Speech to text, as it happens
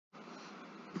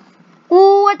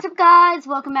What's up, guys?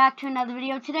 Welcome back to another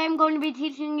video. Today I'm going to be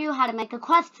teaching you how to make a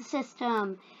quest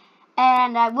system,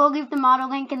 and I will leave the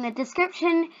model link in the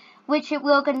description, which it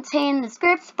will contain the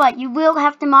scripts, but you will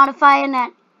have to modify and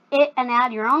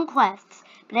add your own quests.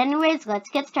 But anyways,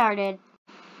 let's get started.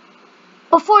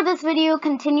 Before this video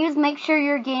continues, make sure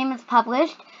your game is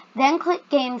published, then click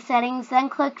Game Settings, then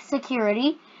click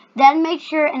Security, then make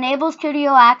sure Enable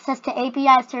Studio Access to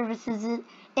API Services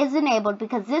is enabled,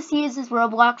 because this uses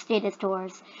Roblox data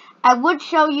stores. I would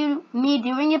show you me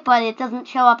doing it, but it doesn't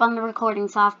show up on the recording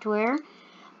software.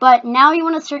 But now you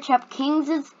want to search up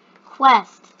King's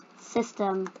Quest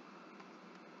System.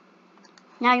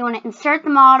 Now you want to insert the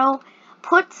model,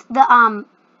 put the,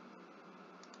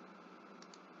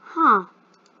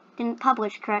 didn't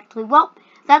publish correctly. Well,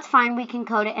 that's fine, we can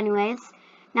code it anyways.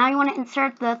 Now you want to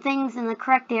insert the things in the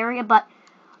correct area, but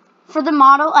for the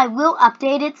model, I will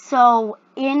update it, so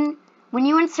when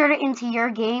you insert it into your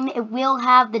game, it will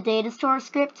have the data store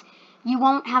script. You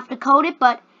won't have to code it,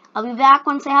 but I'll be back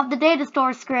once I have the data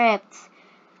store script.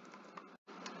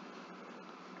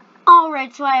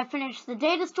 Alright, so I have finished the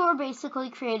data store, basically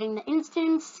creating the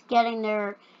instance, getting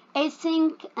their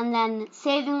async, and then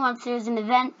saving once there's an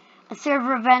event, a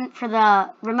server event for the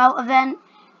remote event,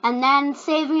 and then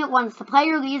saving it once the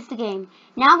player leaves the game.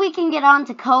 Now we can get on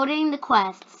to coding the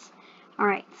quests.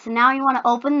 Alright, so now you want to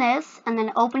open this, and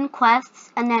then open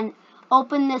quests, and then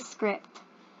open this script.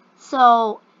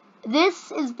 So,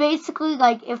 this is basically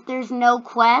like if there's no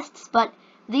quests, but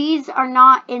these are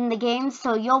not in the game,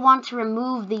 so you'll want to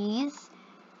remove these,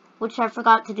 which I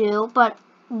forgot to do. But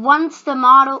once the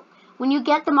model, when you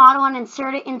get the model and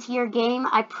insert it into your game,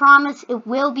 I promise it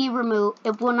will be removed.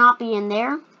 It will not be in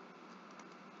there.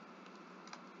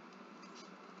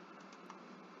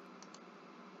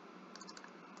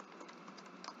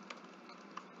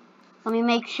 Let me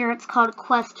make sure it's called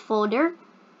quest folder.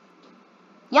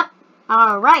 Yep.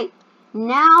 Alright.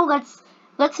 Now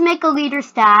let's make a leader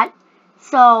stat.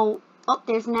 So, oh,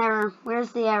 there's an error.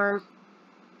 Where's the error?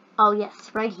 Oh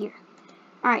yes, right here.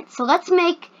 Alright, so let's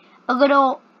make a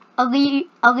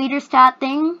leader stat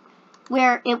thing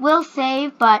where it will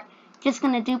save, but just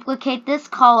gonna duplicate this,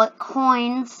 call it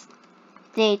coins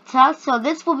data. So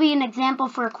this will be an example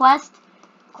for a quest.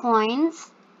 Coins.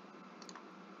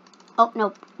 Oh,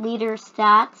 no, leader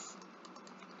stats,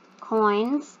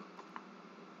 coins.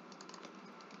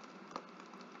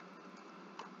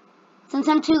 Since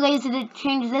I'm too lazy to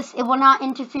change this, it will not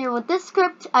interfere with this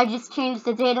script. I just changed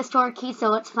the data store key,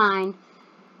 so it's fine.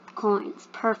 Coins,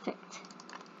 perfect.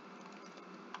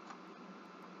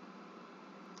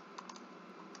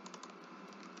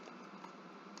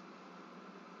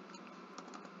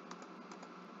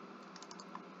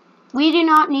 We do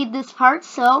not need this part,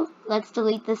 so let's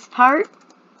delete this part.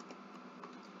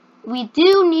 We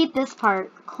do need this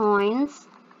part, coins.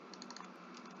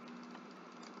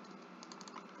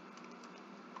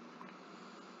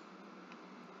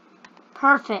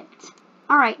 Perfect.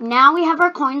 Alright, now we have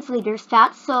our coins leader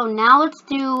stats, so now let's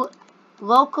do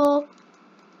local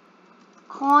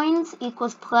coins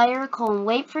equals player,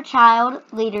 wait for child,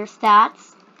 leader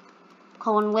stats,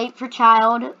 wait for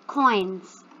child,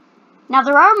 coins. Now,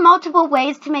 there are multiple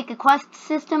ways to make a quest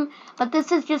system, but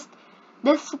this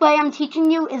way I'm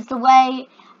teaching you is the way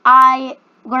I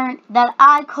learned, that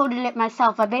I coded it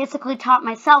myself. I basically taught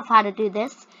myself how to do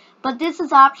this, but this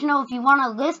is optional. If you want a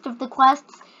list of the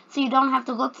quests so you don't have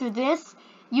to look through this,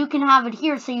 you can have it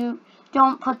here so you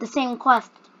don't put the same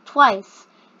quest twice.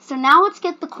 So now let's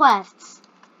get the quests.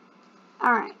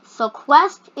 Alright, so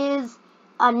quest is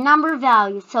a number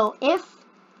value. So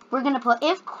we're going to put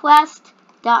if quest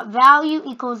dot value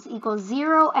equals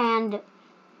 0 and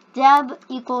deb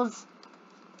equals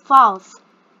false.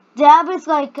 Deb is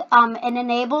like an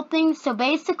enabled thing, so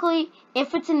basically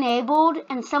if it's enabled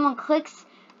and someone clicks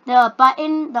the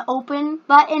button, the open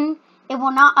button, it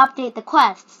will not update the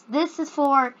quests. This is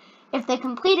for if they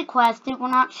complete a quest, it will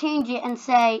not change it and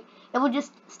say, it will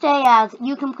just stay as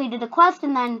you completed a quest,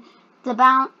 and then the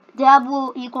deb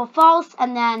will equal false,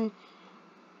 and then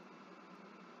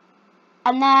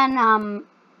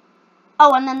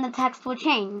the text will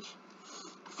change.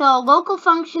 So local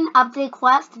function update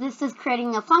quest, this is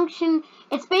creating a function.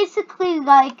 It's basically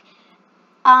like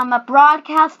a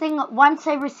broadcasting. Once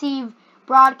I receive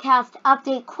broadcast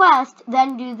update quest,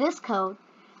 then do this code.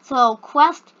 So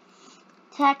quest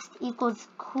text equals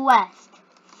quest.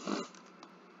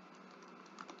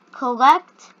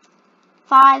 Collect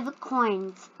 5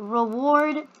 coins.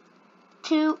 Reward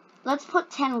 2, let's put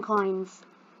 10 coins.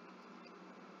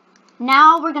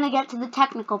 Now we're going to get to the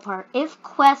technical part. If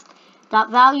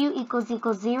quest.value equals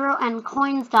 0 and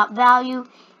coins.value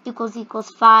equals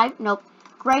 5. Nope.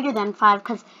 greater than 5,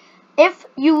 because if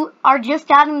you are just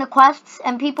adding the quests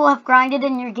and people have grinded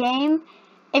in your game,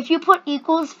 if you put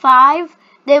equals 5,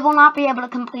 they will not be able to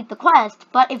complete the quest.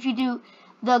 But if you do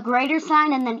the greater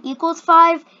sign and then equals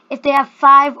 5, if they have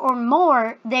 5 or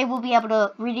more, they will be able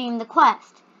to redeem the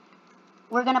quest.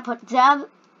 We're going to put dev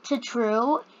to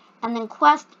true, and then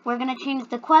quest, we're going to change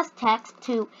the quest text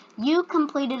to you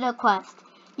completed a quest.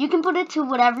 You can put it to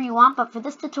whatever you want, but for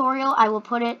this tutorial, I will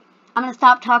put it, I'm going to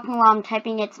stop talking while I'm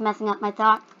typing, it's messing up my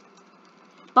thought.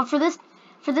 But for this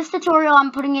tutorial,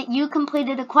 I'm putting it, you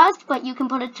completed a quest, but you can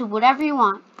put it to whatever you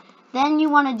want. Then you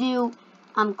want to do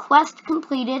quest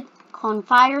completed,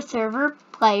 fire server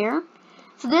player.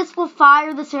 So this will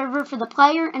fire the server for the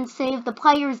player and save the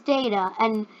player's data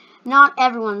and not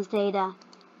everyone's data.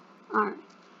 Alright.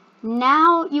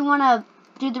 Now you want to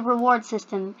do the reward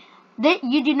system.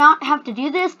 You do not have to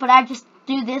do this, but I just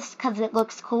do this because it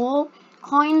looks cool.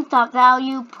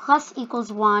 Coins.value plus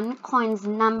equals 1, coins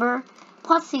number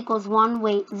plus equals 1,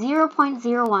 weight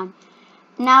 0.01.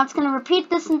 Now it's going to repeat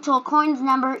this until coins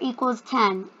number equals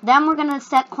 10. Then we're going to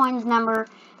set coins number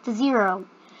to 0.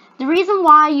 The reason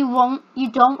why you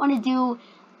don't want to do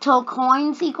till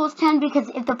coins equals 10, because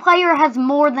if the player has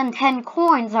more than 10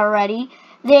 coins already,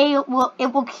 it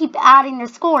will keep adding their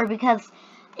score, because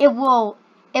it will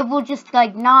just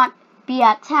like not be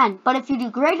at 10. But if you do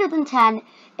greater than 10,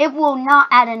 it will not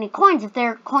add any coins if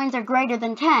their coins are greater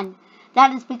than 10.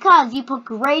 That is because you put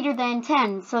greater than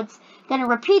 10, so it's going to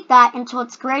repeat that until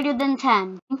it's greater than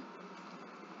 10.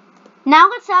 Now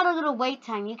let's add a little wait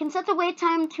time. You can set the wait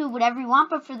time to whatever you want,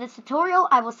 but for this tutorial,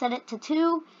 I will set it to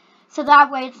 2, so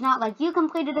that way it's not like you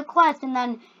completed a quest and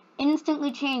then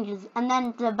instantly changes, and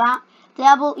then deb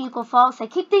will equal false. I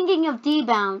keep thinking of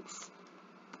debounce.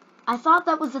 I thought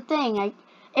that was a thing.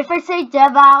 If I say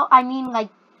deb out, I mean like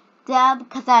deb,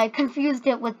 because I confused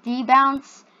it with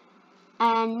debounce.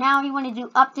 And now you want to do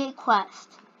update quest.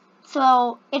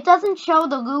 So it doesn't show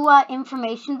the Lua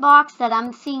information box that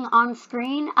I'm seeing on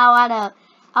screen. I'll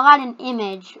add an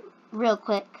image real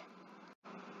quick.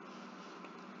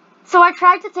 So I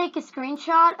tried to take a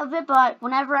screenshot of it, but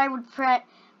whenever I would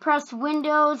press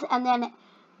Windows and then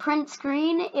print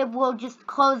screen, it will just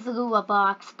close the Lua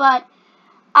box. But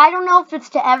I don't know if it's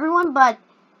to everyone, but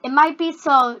it might be,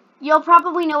 so you'll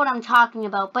probably know what I'm talking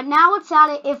about. But now let's add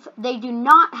it if they do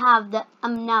not have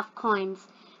enough coins.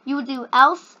 You would do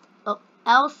else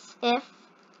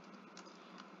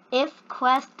if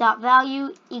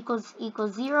quest.value equals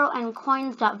 0 and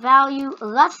coins.value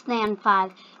less than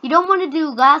 5. You don't want to do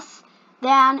less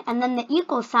than and then the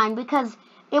equal sign, because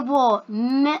it will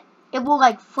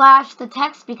like flash the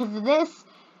text because of this,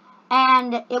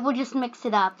 and it will just mix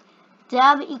it up.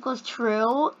 Deb equals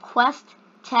true, quest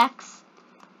text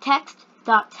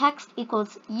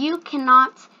equals you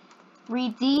cannot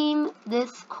redeem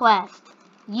this quest.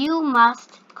 You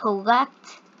must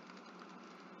collect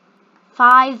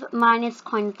 5 minus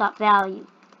coins.value,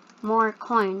 more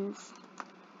coins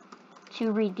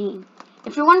to redeem.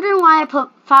 If you're wondering why I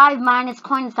put 5 minus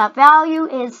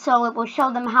coins.value, is so it will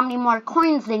show them how many more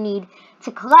coins they need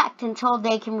to collect until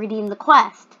they can redeem the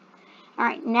quest.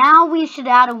 Alright, now we should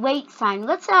add a wait sign.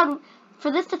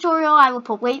 For this tutorial, I will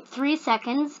put wait 3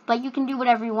 seconds, but you can do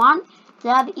whatever you want.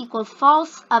 Deb equals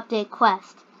false, update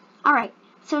quest. Alright,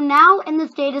 so now in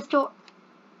this data store,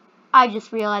 I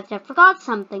just realized I forgot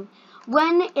something.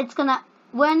 When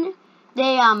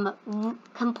they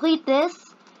complete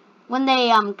this, when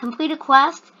they complete a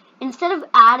quest, instead of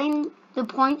adding the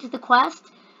point to the quest,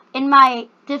 in my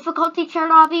difficulty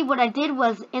chart obby, what I did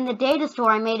was in the data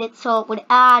store, I made it so it would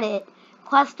add it.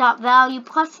 Quest.value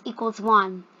plus equals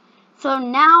 1. So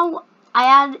now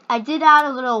I did add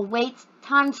a little wait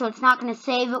time, so it's not going to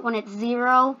save it when it's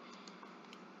 0.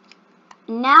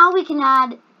 Now we can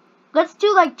add, let's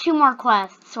do like 2 more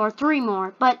quests or 3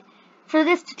 more. But for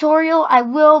this tutorial, I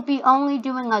will be only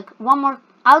doing like 1 more.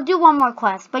 I'll do 1 more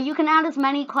quest, but you can add as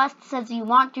many quests as you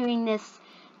want during this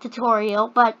tutorial.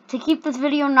 But to keep this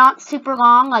video not super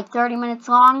long, like 30 minutes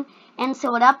long, and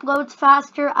so it uploads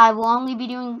faster, I will only be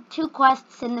doing 2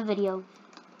 quests in the video.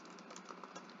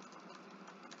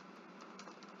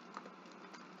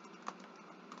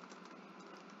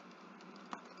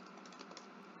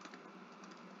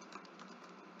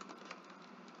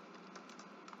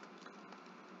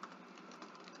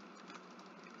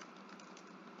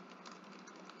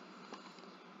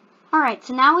 Alright,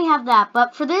 so now we have that,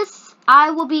 but for this,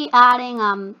 I will be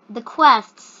adding the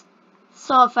quests.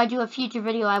 So if I do a future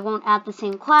video, I won't add the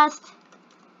same quest.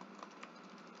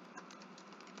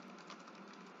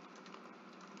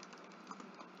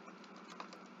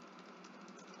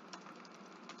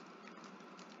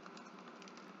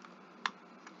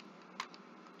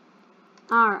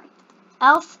 Alright.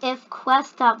 Else if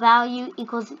quest.value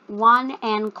equals 1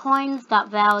 and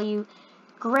coins.value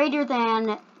greater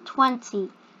than 20.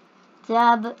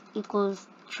 Deb equals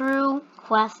true.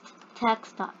 Quest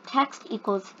text.text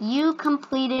equals you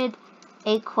completed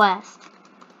a quest.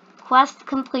 Quest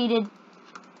completed.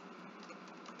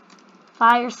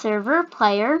 Fire server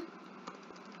player.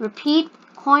 Repeat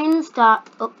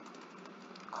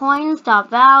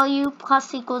coins.value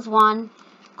plus equals 1.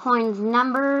 Coins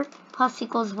number plus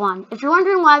equals 1. If you're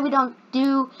wondering why we don't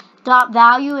do dot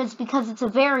value, it's because it's a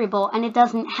variable and it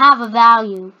doesn't have a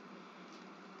value.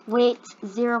 Weight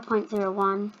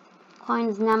 0.01.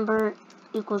 Coins number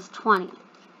equals 20.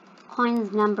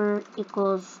 Coins number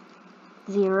equals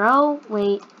 0.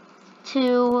 Weight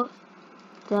 2.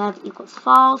 Dev equals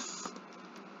false.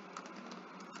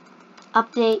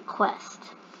 Update quest.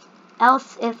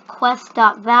 Else if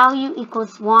quest.value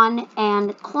equals 1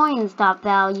 and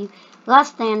coins.value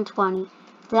less than 20.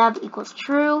 Deb equals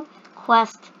true.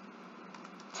 Quest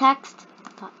text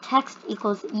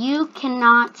equals you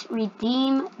cannot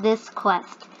redeem this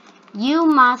quest. You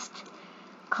must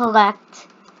collect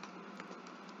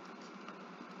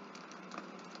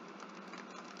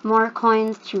more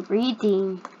coins to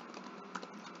redeem.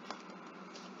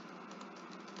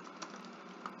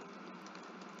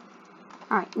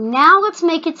 Alright, now let's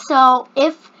make it so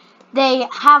if they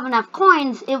have enough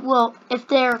coins, it will, if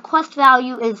their quest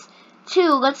value is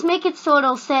 2, let's make it so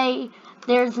it'll say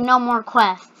there's no more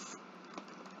quests.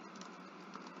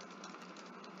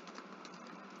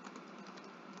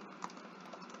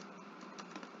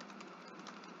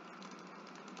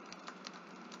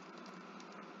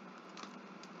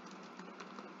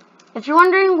 If you're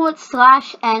wondering what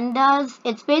 /n does,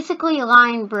 it's basically a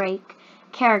line break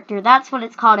character. That's what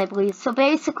it's called, I believe. So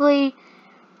basically,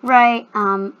 right,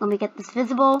 let me get this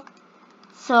visible.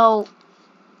 So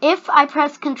if I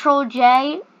press Control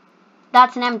J,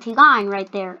 that's an empty line right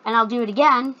there. And I'll do it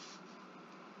again.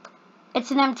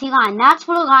 It's an empty line. That's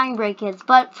what a line break is.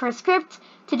 But for a script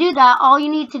to do that, all you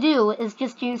need to do is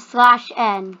just use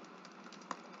 /n.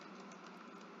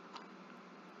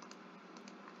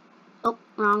 Oh,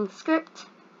 wrong script.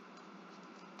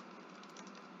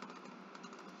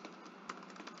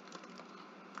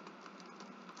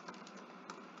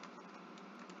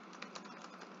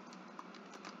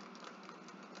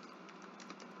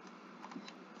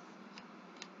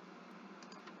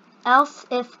 Else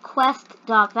if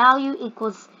quest.value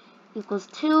equals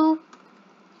 2,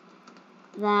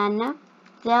 then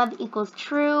deb equals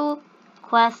true,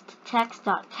 quest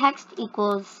text.text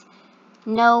equals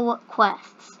no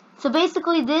quests. So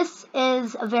basically this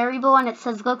is a variable and it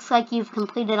says looks like you've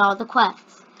completed all the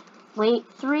quests. Wait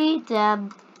 3,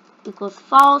 deb equals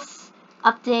false,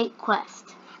 update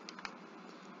quest.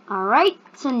 Alright,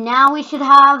 so now we should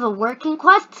have a working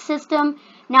quest system.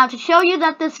 Now to show you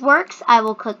that this works, I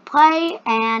will click play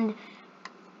and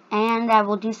I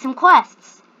will do some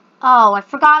quests. Oh, I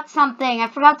forgot something. I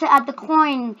forgot to add the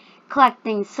coin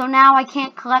collecting, so now I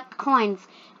can't collect coins.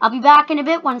 I'll be back in a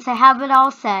bit once I have it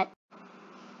all set.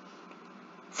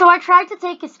 So I tried to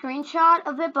take a screenshot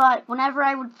of it, but whenever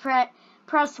I would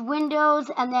press Windows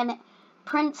and then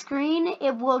print screen,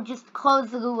 it will just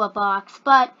close the Lua box.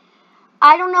 But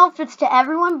I don't know if it's to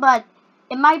everyone, but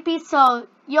it might be, so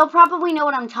you'll probably know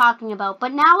what I'm talking about.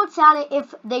 But now let's add it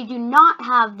if they do not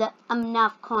have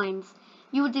enough coins.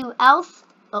 You would do else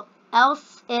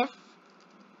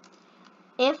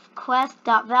if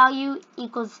quest.value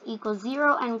equals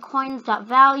 0 and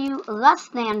coins.value less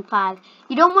than 5.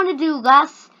 You don't want to do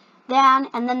less than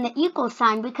and then the equal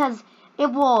sign because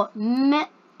it will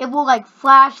like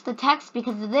flash the text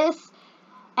because of this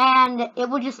and it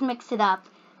will just mix it up.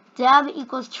 Deb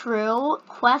equals true,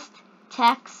 quest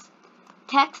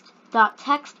text.text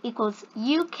equals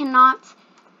you cannot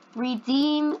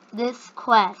redeem this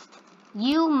quest.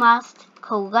 You must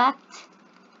collect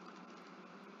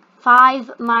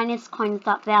 5 minus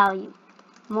coins.value.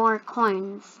 More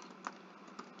coins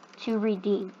to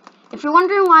redeem. If you're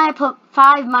wondering why I put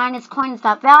 5 minus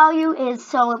coins.value is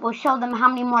so it will show them how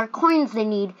many more coins they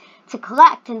need to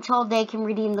collect until they can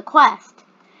redeem the quest.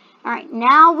 Alright,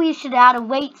 now we should add a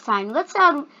wait sign. Let's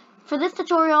add, for this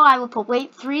tutorial I will put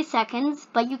wait 3 seconds,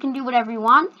 but you can do whatever you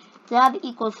want. Deb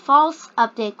equals false,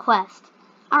 update quest.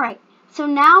 Alright, so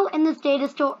now in this data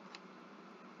store,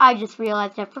 I just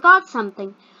realized I forgot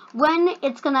something. When they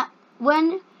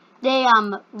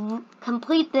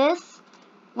complete this,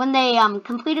 when they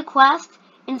complete a quest,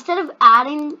 instead of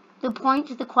adding the point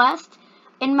to the quest,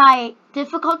 in my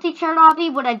difficulty chart obby,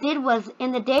 what I did was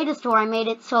in the data store I made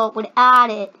it so it would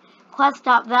add it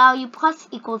quest.value plus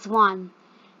equals 1.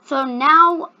 So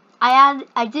now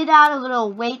I did add a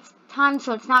little wait time,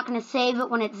 so it's not going to save it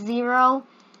when it's 0.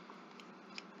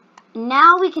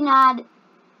 Now we can add,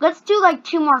 let's do like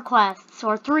 2 more quests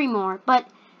or 3 more, but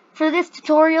for this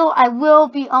tutorial I will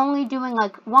be only doing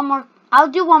like 1 more. I'll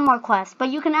do 1 more quest, but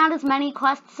you can add as many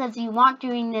quests as you want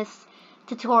during this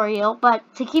tutorial. But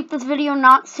to keep this video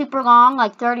not super long,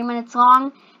 like 30 minutes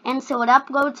long, and so it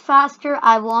uploads faster,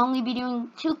 I will only be doing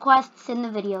 2 quests in the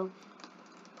video.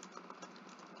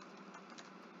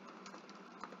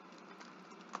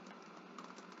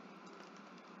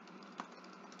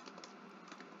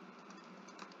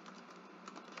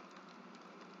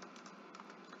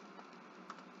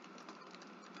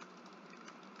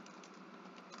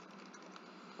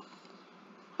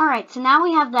 Alright, so now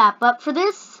we have that, but for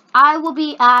this, I will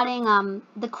be adding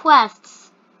the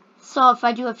quests, so if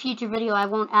I do a future video, I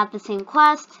won't add the same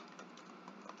quest.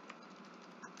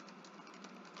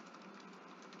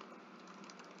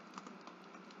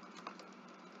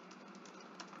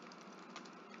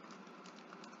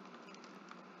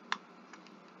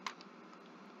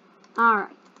 Alright,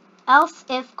 else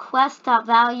if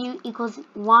quest.value equals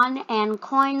 1 and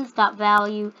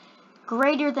coins.value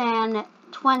greater than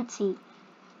 20.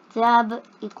 Deb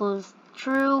equals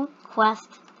true, quest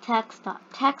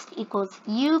text equals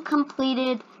you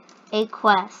completed a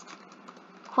quest.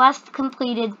 Quest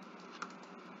completed,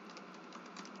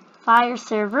 fire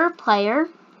server player.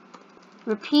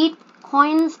 Repeat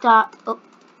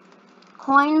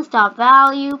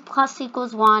coins.value plus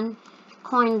equals 1,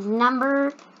 coins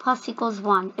number plus equals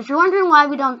 1. If you're wondering why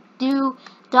we don't do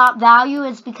dot value,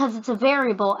 it's because it's a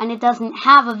variable and it doesn't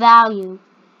have a value.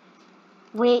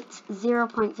 Weight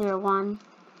 0.01,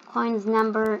 coins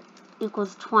number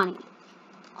equals 20,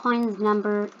 coins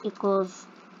number equals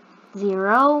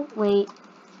 0, weight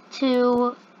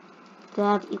 2,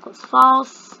 dev equals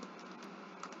false,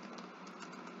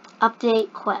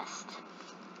 update quest.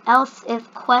 Else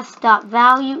if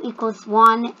quest.value equals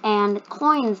 1 and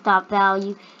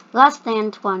coins.value less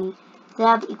than 20,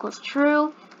 dev equals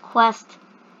true, quest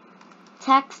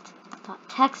text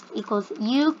equals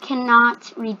you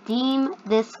cannot redeem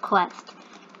this quest.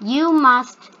 You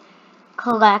must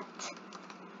collect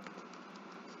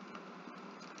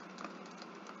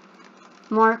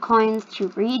more coins to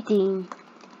redeem.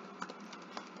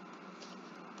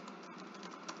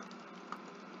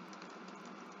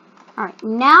 Alright,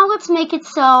 now let's make it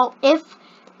so if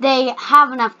they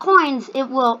have enough coins, it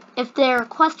will, if their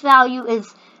quest value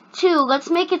is 2, let's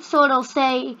make it so it'll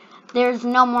say there's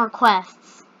no more quests.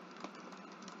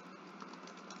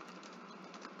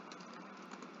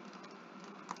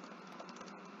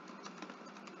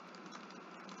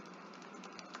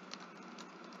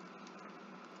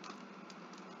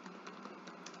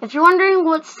 If you're wondering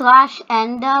what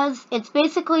 /n does, it's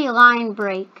basically a line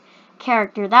break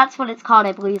character. That's what it's called,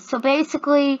 I believe. So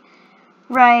basically,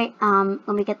 right, let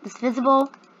me get this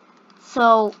visible.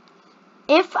 So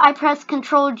if I press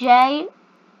Control J,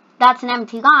 that's an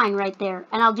empty line right there.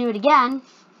 And I'll do it again.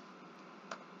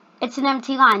 It's an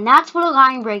empty line. That's what a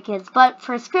line break is. But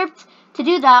for a script to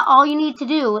do that, all you need to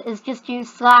do is just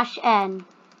use /n.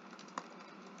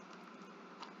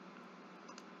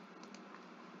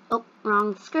 Oh,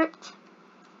 wrong script.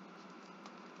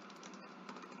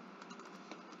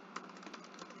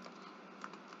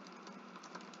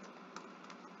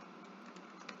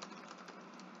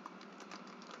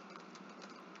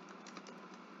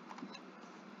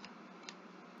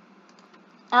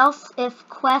 Else if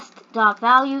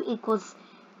quest.value equals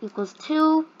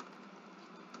 2,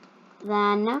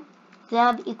 then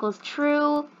deb equals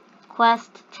true,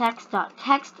 quest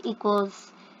text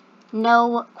equals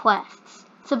no quests.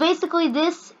 So basically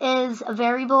this is a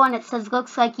variable and it says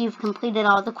looks like you've completed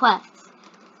all the quests.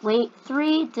 Wait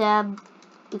 3, deb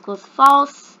equals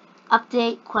false,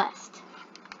 update quest.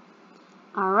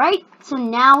 Alright, so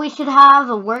now we should have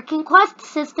a working quest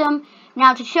system.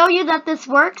 Now to show you that this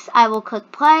works, I will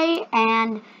click play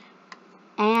and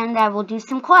I will do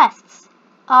some quests.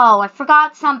 Oh, I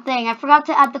forgot something. I forgot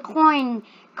to add the coin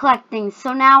collecting,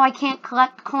 so now I can't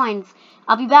collect coins.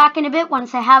 I'll be back in a bit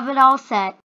once I have it all set.